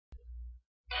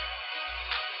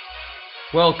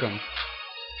Welcome.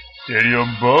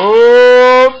 Stadium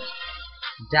Bumps.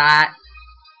 Dot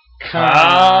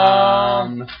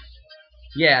com.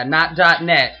 Yeah, not dot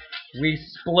net. We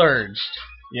splurged.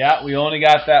 Yeah, we only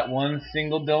got that one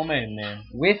single domain name.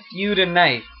 With you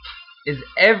tonight is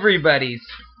everybody's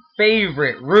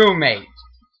favorite roommate,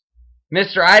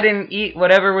 Mr. I didn't eat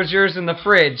whatever was yours in the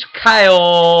fridge,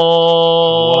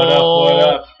 Kyle. What up, what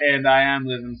up? And I am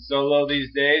living solo these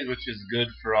days, which is good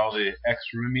for all the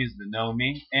ex-roomies that know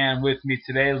me. And with me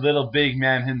today, little big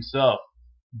man himself,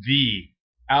 the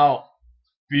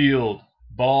outfield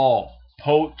ball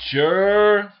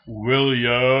poacher,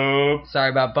 William.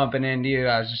 Sorry about bumping into you.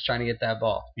 I was just trying to get that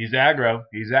ball. He's aggro.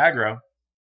 He's aggro.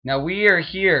 Now we are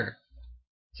here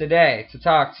today to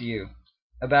talk to you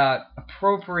about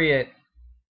appropriate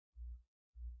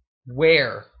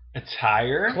wear,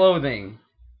 attire, clothing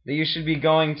that you should be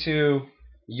going to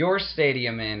your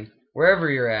stadium in, wherever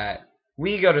you're at.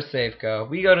 We go to Safeco.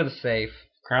 We go to the safe.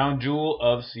 Crown jewel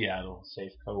of Seattle,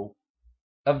 Safeco.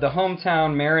 Of the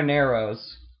hometown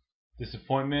Marineros.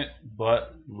 Disappointment,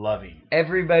 but loving.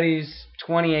 Everybody's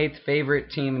 28th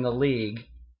favorite team in the league.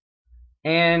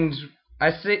 And I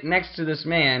sit next to this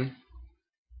man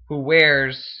who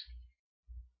wears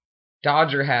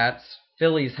Dodger hats,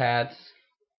 Phillies hats,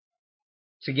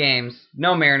 to games.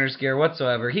 No Mariners gear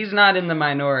whatsoever. He's not in the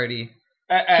minority.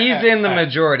 He's in the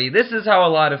majority. This is how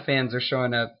a lot of fans are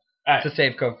showing up to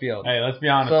Safeco Field. Hey, let's be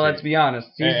honest. So let's be honest.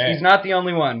 He's not the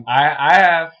only one.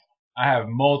 I have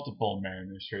multiple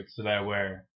Mariners shirts that I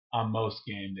wear on most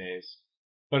game days.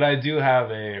 But I do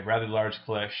have a rather large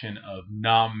collection of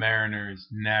non-Mariners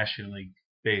National League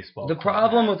baseball. The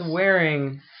problem with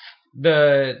wearing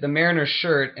the Mariners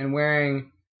shirt and wearing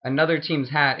another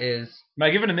team's hat is... Am I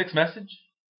giving a mixed message?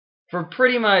 For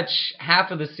pretty much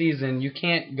half of the season, you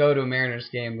can't go to a Mariners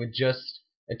game with just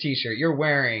a t-shirt. You're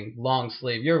wearing long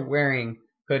sleeve. You're wearing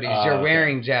hoodies. You're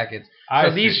wearing jackets.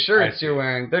 So these shirts you're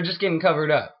wearing, they're just getting covered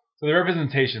up. So the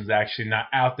representation's actually not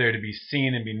out there to be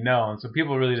seen and be known. So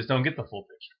people really just don't get the full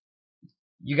picture.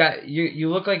 You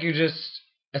look like you're just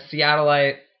a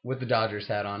Seattleite with the Dodgers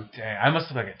hat on. Dang, I must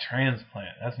look like a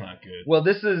transplant. That's not good. Well,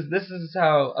 this is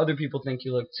how other people think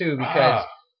you look too, because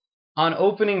on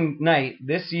opening night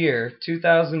this year,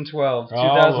 2012,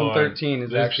 2013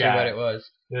 is actually what it was.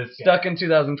 Stuck in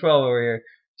 2012 over here.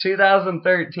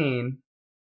 2013,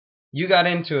 you got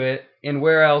into it in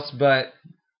where else but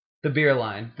the beer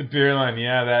line. The beer line,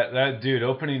 yeah, that dude,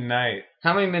 opening night.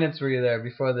 How many minutes were you there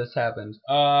before this happened?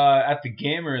 At the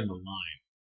game or in the line?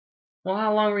 Well,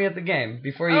 how long were you at the game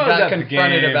before you got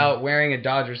confronted about wearing a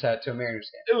Dodgers hat to a Mariners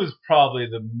game? It was probably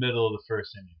the middle of the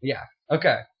first inning. Yeah,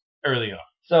 okay. Early on.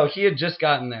 So he had just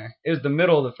gotten there. It was the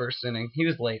middle of the first inning. He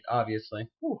was late, obviously.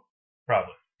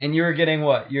 Probably. And you were getting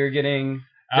what? You were getting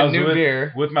the new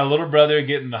beer. With my little brother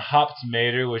getting the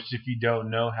Hoptomator, which, if you don't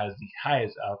know, has the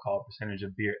highest alcohol percentage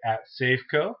of beer at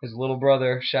Safeco. His little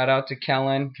brother, shout out to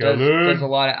Kellen, does a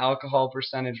lot of alcohol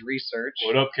percentage research.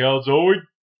 What up, Kelzoid?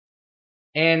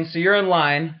 And so you're in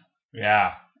line.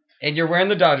 Yeah. And you're wearing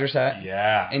the Dodgers hat.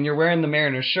 Yeah. And you're wearing the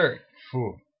Mariners shirt.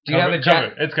 Ooh. Do you have a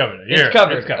jacket? It's covered. It's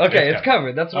covered. Okay, it's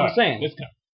covered. That's what I'm saying. It's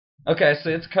covered. Okay,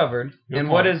 so it's covered. And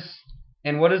what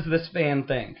does this fan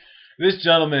think? This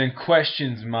gentleman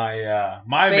questions my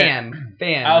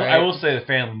fan. I will say the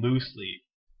fan loosely.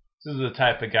 This is the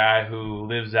type of guy who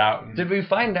lives out. Did we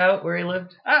find out where he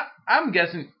lived? I'm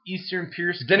guessing Eastern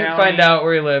Pierce County. Didn't find out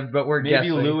where he lived, but we're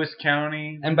guessing. Maybe Lewis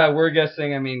County. And by we're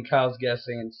guessing, I mean Kyle's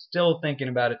guessing and still thinking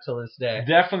about it till this day.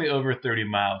 Definitely over 30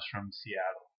 miles from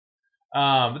Seattle.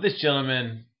 But this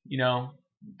gentleman,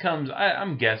 comes,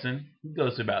 I'm guessing, he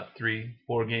goes to about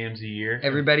 3-4 games a year.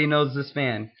 Everybody knows this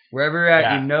fan. Wherever you're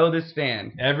at, you know this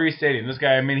fan. Every stadium. This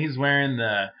guy, he's wearing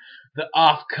the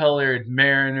off-colored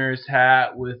Mariners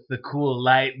hat with the cool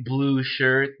light blue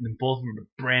shirt, and both of them are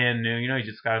brand new. He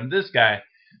just got him. This guy.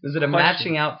 Is it a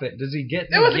matching outfit? Does he get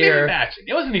the gear?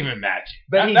 It wasn't even matching.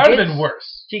 That would have been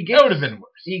worse. That would have been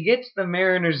worse. He gets the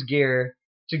Mariners gear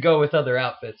to go with other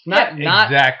outfits. Not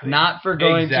for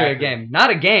going to a game. Not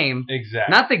a game.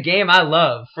 Exactly. Not the game I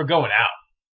love. For going out.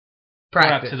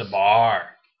 Practice. Going out to the bar.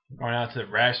 Going out to the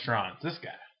restaurants. This guy.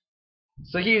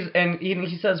 So he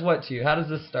says what to you? How does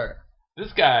this start?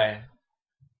 This guy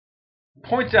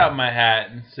points out my hat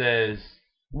and says,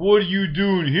 "What are you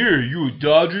doing here? You a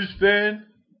Dodgers fan?"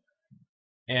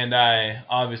 And I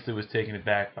obviously was taken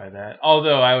aback by that.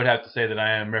 Although I would have to say that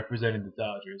I am representing the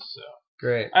Dodgers, so.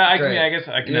 Great. I guess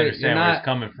I can understand where it's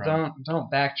coming from.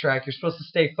 Don't backtrack. You're supposed to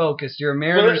stay focused. You're a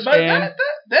Mariners fan.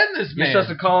 Then this man. You're supposed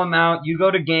to call him out. You go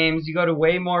to games. You go to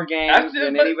way more games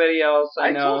than anybody else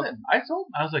I know. I told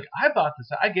him. I was like, I bought this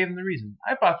hat. I gave him the reason.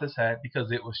 I bought this hat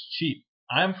because it was cheap.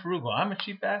 I'm frugal. I'm a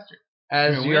cheap bastard.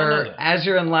 As we all know that.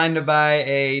 you're in line to buy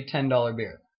a $10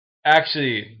 beer.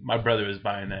 Actually, my brother was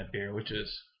buying that beer, which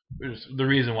is the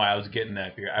reason why I was getting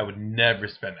that beer. I would never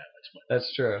spend that much money.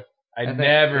 That's true. I think-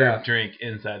 never yeah. drink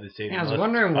inside the stadium. Yeah, I was unless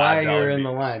wondering it's why $5 you're in the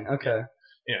beers. line. Okay.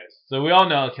 Yes. So we all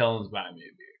know Kellen's buying me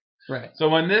a beer. Right. So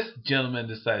when this gentleman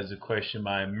decides to question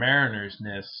my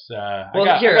Mariners-ness, I Well,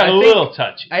 got here, a I think- little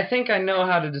touchy. I think I know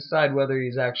how to decide whether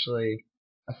he's actually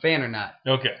a fan or not.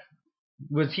 Okay.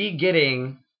 Was he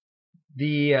getting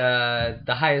the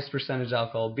highest percentage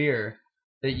alcohol beer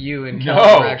that you and No,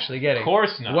 Kellen were actually getting? Of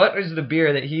course not. What is the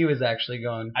beer that he was actually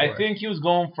going for? I think he was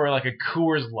going for like a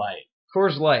Coors Light.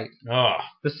 Coors Light, Ugh.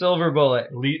 the Silver Bullet.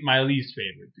 My least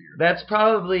favorite beer. That's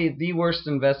probably the worst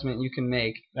investment you can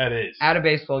make That is. at a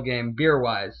baseball game,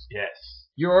 beer-wise. Yes.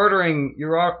 You're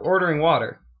ordering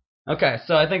water. Okay,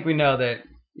 so I think we know that.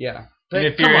 Yeah. And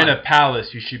if you're in a palace,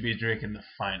 you should be drinking the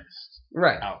finest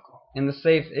right, alcohol. and the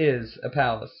safe is a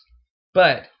palace,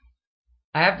 but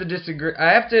I have to disagree.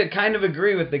 I have to kind of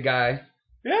agree with the guy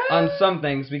Yeah. on some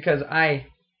things because I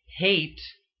hate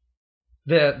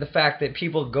the fact that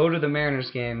people go to the Mariners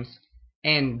games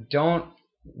and don't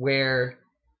wear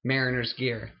Mariners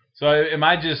gear. So am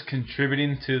I just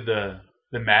contributing to the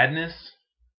madness?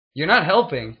 You're not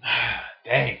helping.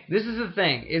 Dang. This is the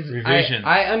thing. Revision.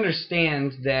 I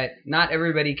understand that not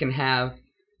everybody can have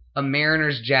a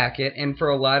Mariners jacket, and for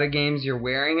a lot of games you're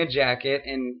wearing a jacket,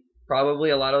 and probably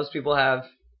a lot of those people have,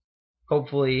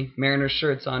 hopefully, Mariners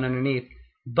shirts on underneath.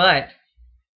 But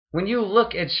when you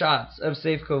look at shots of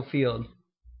Safeco Field,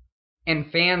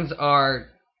 and fans are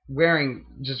wearing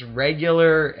just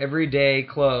regular, everyday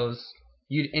clothes,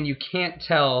 you can't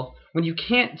tell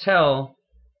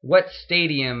what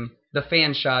stadium the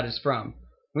fan shot is from.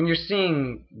 When you're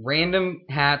seeing random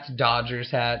hats,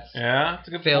 Dodgers hats, Yeah, that's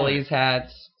a good Phillies point.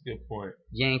 hats, Good point.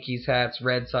 Yankees hats,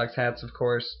 Red Sox hats, of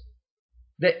course.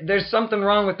 There's something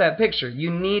wrong with that picture.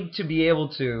 You need to be able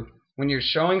to, when you're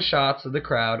showing shots of the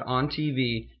crowd on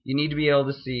TV, you need to be able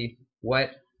to see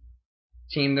what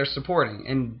team they're supporting.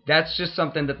 And that's just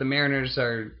something that the Mariners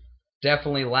are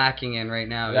definitely lacking in right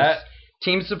now. Is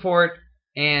team support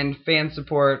and fan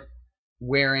support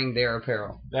wearing their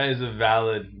apparel. That is a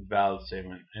valid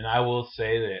statement. And I will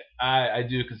say that I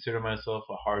do consider myself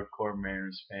a hardcore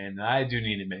Mariners fan, and I do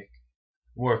need to make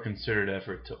more considered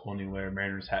effort to only wear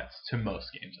Mariners hats to most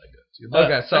games I go to.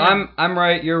 But, Okay, so I'm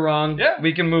right, you're wrong. Yeah.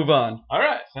 We can move on. All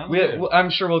right, sounds good.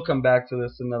 I'm sure we'll come back to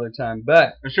this another time,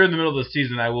 but I'm sure in the middle of the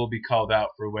season I will be called out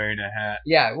for wearing a hat.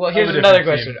 yeah. Well, Of here's a another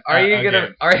different question: team. Are you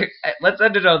Again. Let's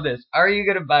end it on this. Are you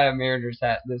gonna buy a Mariners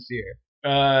hat this year?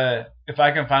 If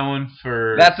I can find one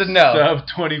for That's a no. sub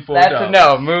 $24. That's a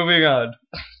no. Moving on.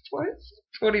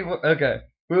 24. Okay,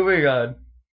 moving on.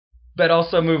 But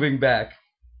also moving back.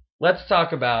 Let's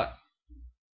talk about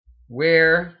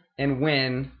where and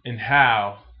when And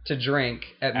how? to drink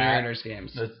at Mariners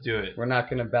games. Let's do it. We're not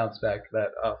gonna bounce back that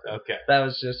often. Okay. That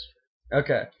was just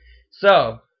okay.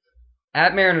 So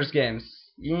at Mariners games,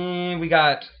 we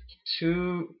got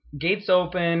 2 gates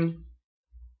open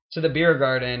to the beer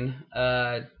garden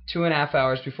 2.5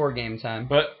 hours before game time.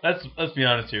 But let's be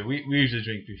honest here. We usually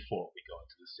drink before we go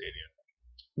into the stadium.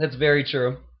 That's very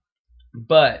true.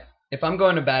 But if I'm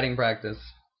going to batting practice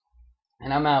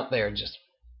and I'm out there just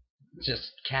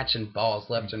catching balls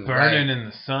left and Burning right. in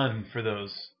the sun for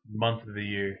those months of the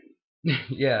year.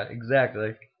 Yeah,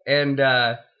 exactly. And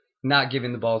not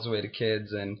giving the balls away to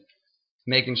kids and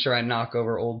making sure I knock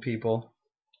over old people.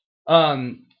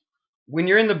 When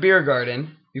you're in the beer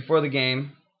garden before the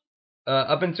game,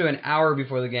 up into an hour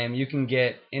before the game, you can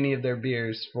get any of their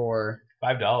beers for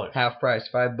 $5. half price,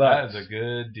 $5. That is a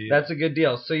good deal. That's a good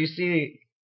deal. So you see,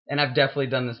 and I've definitely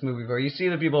done this movie before. You see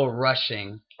the people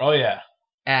rushing Oh yeah.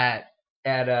 at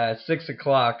 6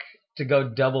 o'clock to go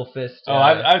double fist. Oh,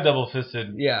 I've double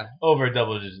fisted yeah, over a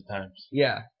double digit times.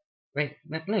 yeah. Wait,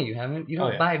 no, you haven't. You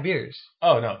don't yeah. buy beers.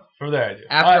 Oh no, from there I do.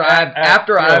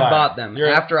 After you're I a liar. bought them.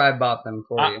 You're- After I bought them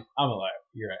for you. I'm a liar.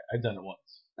 You're right. I've done it once.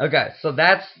 Okay, so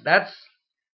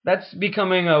that's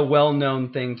becoming a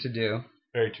well-known thing to do.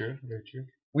 Very true. Very true.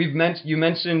 You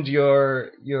mentioned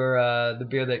your the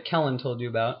beer that Kellen told you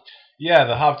about, Yeah,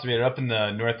 the Hop Tomato up in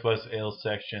the Northwest Ale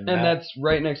section. and that's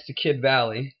right next to Kid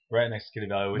Valley right next to Kitty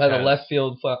Valley, which by the has left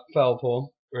field foul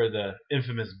pole. where the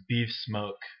infamous beef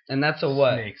smoke. And that's a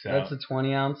what? Snakes That's out. a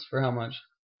 20 ounce for how much?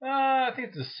 I think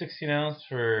it's a 16 ounce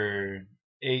for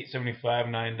 $8.75,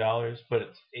 $9, but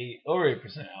it's over 8%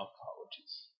 alcohol, which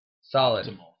is Solid.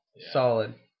 optimal. Yeah.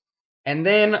 Solid. And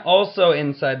then also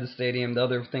inside the stadium, the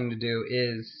other thing to do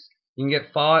is you can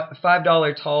get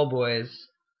 $5 tall boys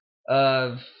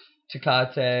of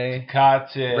Tecate,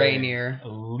 Tecate, Rainier.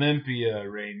 Olympia,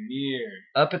 Rainier.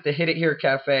 Up at the Hit It Here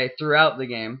Cafe throughout the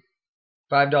game.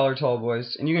 $5 tall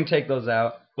boys. And you can take those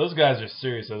out. Those guys are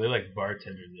serious, though. They're like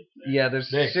bartenders up there. Yeah, there's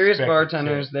They serious expect a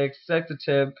bartenders. tip. They expect a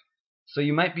tip. So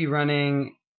you might be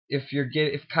running, if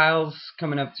Kyle's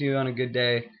coming up to you on a good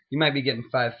day, you might be getting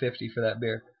 $5.50 for that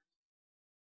beer.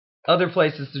 Other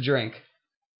places to drink.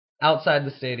 Outside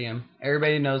the stadium.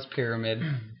 Everybody knows Pyramid.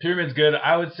 Pyramid's good.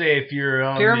 I would say if you're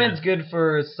on Pyramid's good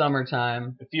for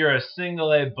summertime. if you're a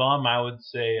single A bum, I would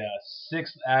say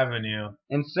 6th Avenue.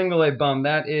 And single A bum,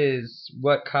 that is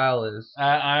what Kyle is.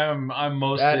 I'm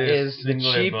mostly That a is the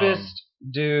single A cheapest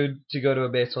bum, dude to go to a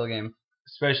baseball game.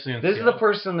 especially in This is Seattle. the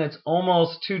person that's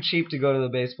almost too cheap to go to the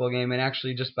baseball game and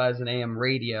actually just buys an AM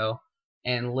radio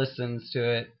and listens to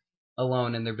it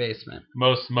alone in their basement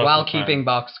most while of the time. keeping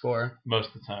box score Most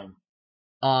of the time.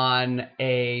 on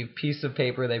a piece of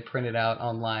paper they printed out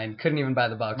online. Couldn't even buy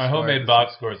the box My score. homemade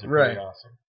box scores are pretty Right.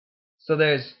 awesome. So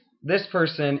there's this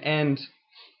person, and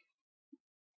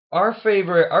our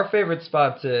favorite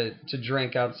spot to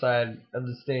drink outside of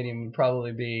the stadium would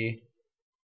probably be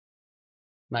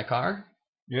my car.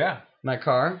 Yeah. My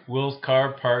car. Will's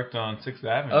car parked on 6th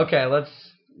Avenue. Okay, let's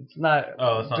not.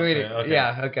 Oh, let's not do it. say it. Okay.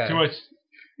 Yeah. Okay. Too much.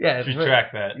 Yeah.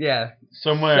 Retract that. Yeah.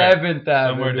 Somewhere 7th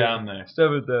Avenue. somewhere down there.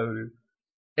 7th Avenue.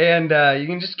 And you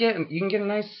can get a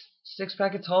nice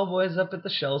 6-pack of tall boys up at the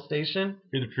Shell station.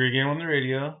 Hear the pregame on the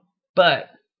radio. But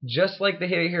just like the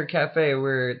Hit It Here Cafe,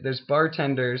 where there's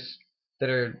bartenders that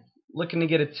are looking to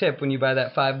get a tip when you buy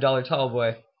that $5 tall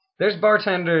boy, there's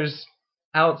bartenders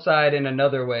outside in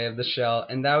another way of the Shell,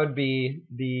 and that would be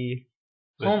the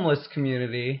homeless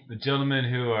community. The gentlemen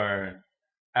who are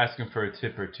asking for a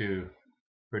tip or two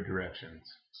for directions.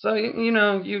 So you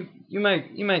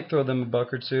might throw them $1 or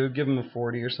 $2, give them a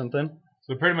 40 or something.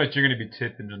 So pretty much you're going to be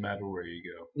tipping no matter where you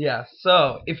go. Yeah.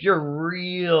 So if you're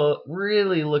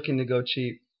really looking to go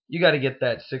cheap, you got to get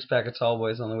that 6-pack of tall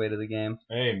boys on the way to the game.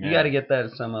 Hey, man. You got to get that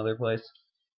at some other place.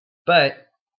 But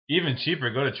even cheaper,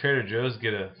 go to Trader Joe's,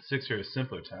 get a 6 or a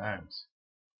Simpler Times.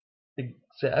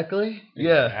 exactly.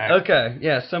 Yeah. Exactly. Okay.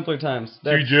 Yeah. Simpler times.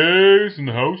 TJ's in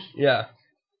the house. Yeah.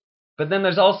 But then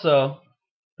there's also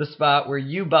the spot where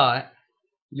you bought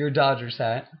your Dodgers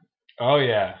hat. Oh,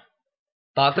 yeah.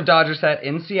 Bought the Dodgers hat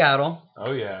in Seattle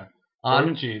Oh, yeah.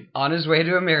 on cheap. on his way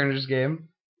to a Mariners game.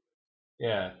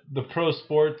 Yeah. The Pro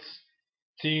Sports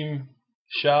team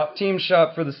shop Team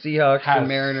shop for the Seahawks has and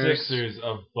Mariners. sixers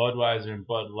of Budweiser and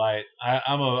Bud Light.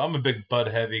 I'm a big Bud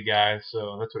heavy guy,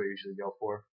 so that's what I usually go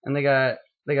for. And they got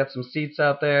some seats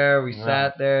out there. We Yeah.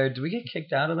 sat there. Did we get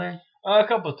kicked out of there? A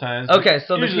couple of times. Okay,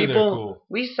 so the usually they're people cool.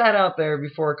 we sat out there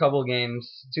before a couple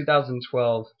games,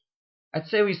 2012. I'd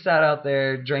say we sat out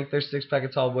there, drank their 6-pack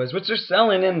of tall boys, which they're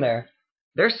selling in there.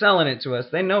 They're selling it to us.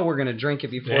 They know we're gonna drink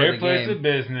it before Their the place game. of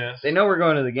business. They know we're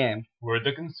going to the game. We're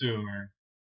the consumer.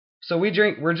 So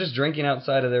we're just drinking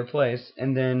outside of their place,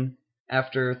 and then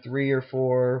after 3 or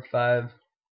 4, 5,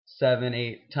 7,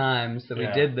 8 times that we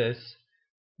Yeah. did this,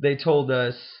 they told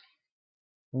us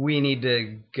we need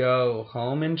to go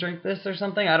home and drink this or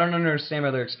something. I don't understand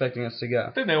where they're expecting us to go.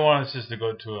 I think they want us just to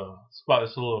go to a spot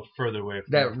that's a little further away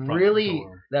from That the front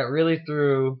door. really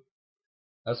threw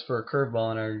us for a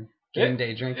curveball in our game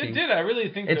day It drinking. did. I really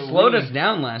think It that slowed we, us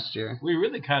down last year. We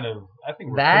really kind of, I think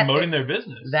we're That- promoting their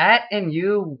business. That and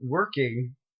you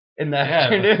working in the Yeah,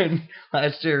 afternoon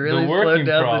last year really slowed working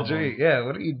down problem. the drink. Yeah,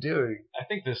 what are you doing? I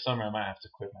think this summer I might have to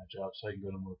quit my job so I can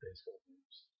go to more baseball games.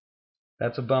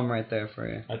 That's a bum right there for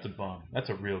you. That's a bum. That's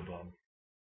a real bum.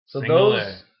 So Single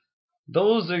A.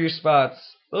 those are your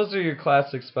spots. Those are your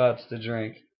classic spots to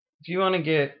drink. If you want to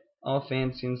get all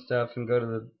fancy and stuff and go to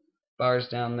the bars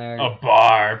down there, A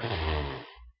bar.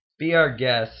 be our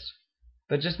guest.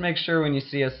 But just make sure when you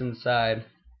see us inside,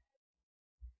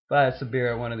 buy us a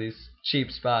beer at one of these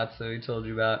cheap spots that we told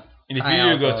you about. And if High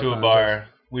you do go alcohol to a content. bar,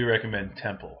 we recommend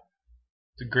Temple.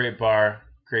 It's a great bar,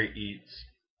 great eats,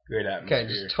 great atmosphere. Okay,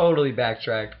 just totally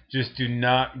backtrack. Just do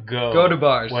not Go to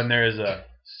bars. when there is a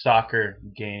soccer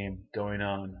game going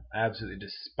on. I absolutely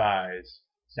despise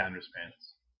Sounders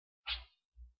fans.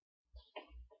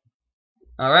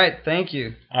 All right, thank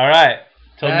you. All right,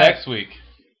 till That- next week.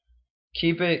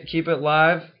 Keep it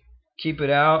live. Keep it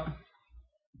out.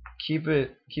 Keep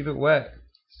it wet.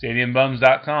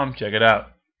 StadiumBums.com. Check it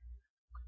out.